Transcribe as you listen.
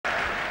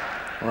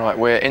Right,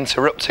 we're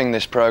interrupting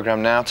this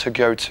programme now to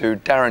go to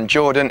Darren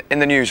Jordan in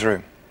the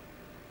newsroom.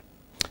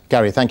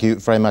 Gary, thank you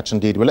very much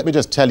indeed. Well, let me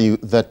just tell you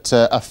that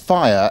a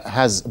fire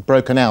has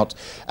broken out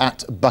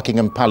at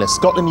Buckingham Palace.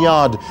 Scotland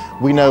Yard,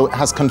 we know,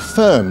 has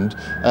confirmed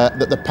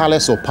that the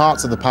palace, or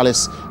parts of the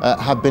palace,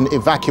 have been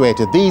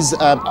evacuated. These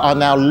are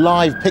now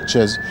live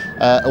pictures,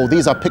 or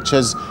these are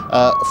pictures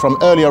from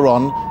earlier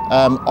on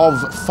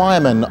of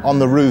firemen on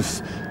the roof,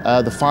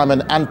 the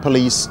firemen and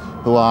police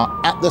who are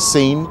at the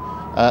scene.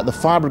 The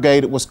fire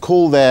brigade was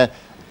called there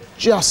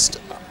just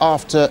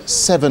after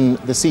 7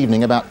 this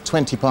evening, about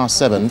 20 past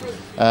 7.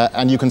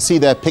 And you can see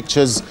there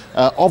pictures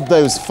of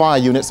those fire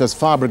units, those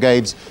fire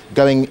brigades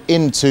going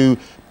into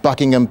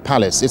Buckingham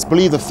Palace. It's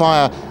believed the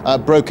fire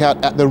broke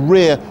out at the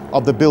rear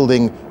of the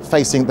building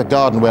facing the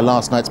garden where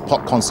last night's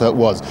pop concert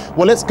was.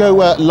 Well, let's go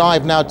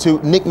live now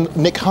to Nick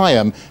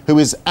Hyam, who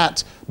is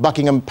at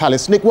Buckingham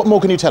Palace. Nick, what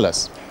more can you tell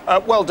us?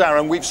 Well,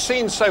 Darren, we've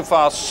seen so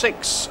far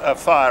 6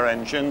 fire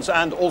engines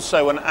and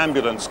also an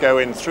ambulance go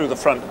in through the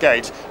front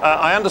gate.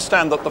 I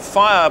understand that the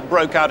fire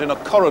broke out in a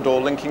corridor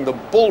linking the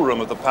ballroom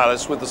of the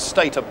palace with the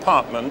state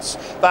apartments.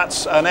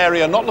 That's an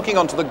area not looking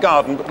onto the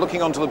garden, but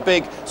looking onto the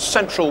big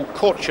central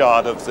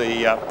courtyard of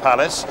the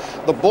palace.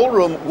 The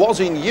ballroom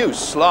was in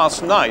use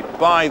last night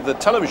by the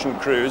television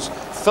crews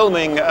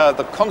filming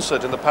the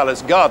concert in the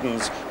palace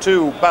gardens.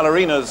 2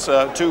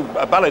 ballerinas, 2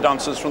 ballet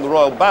dancers from the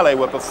Royal Ballet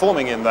were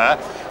performing in there.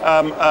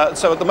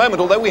 So at the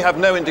moment, although we have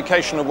no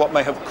indication of what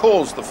may have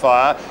caused the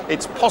fire,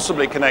 it's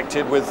possibly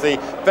connected with the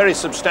very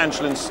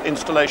substantial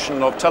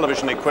installation of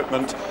television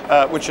equipment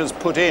which is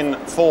put in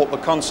for the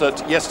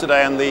concert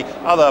yesterday and the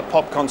other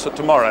pop concert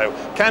tomorrow.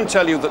 Can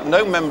tell you that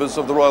no members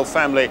of the royal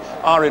family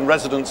are in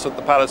residence at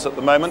the palace at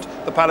the moment.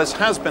 The palace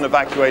has been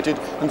evacuated,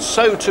 and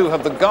so too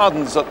have the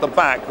gardens at the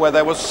back, where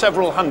there were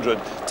several hundred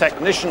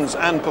technicians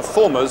and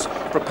performers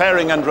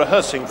preparing and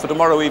rehearsing for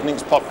tomorrow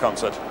evening's pop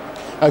concert.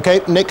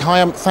 OK, Nick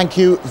Hyam, thank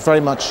you very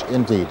much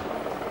indeed.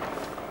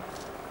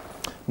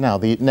 Now,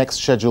 the next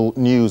scheduled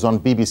news on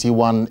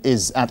BBC1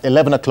 is at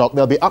 11 o'clock.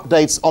 There'll be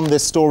updates on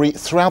this story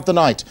throughout the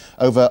night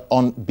over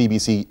on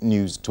BBC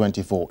News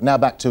 24. Now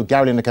back to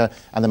Gary Lineker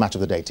and the Match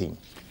of the Day team.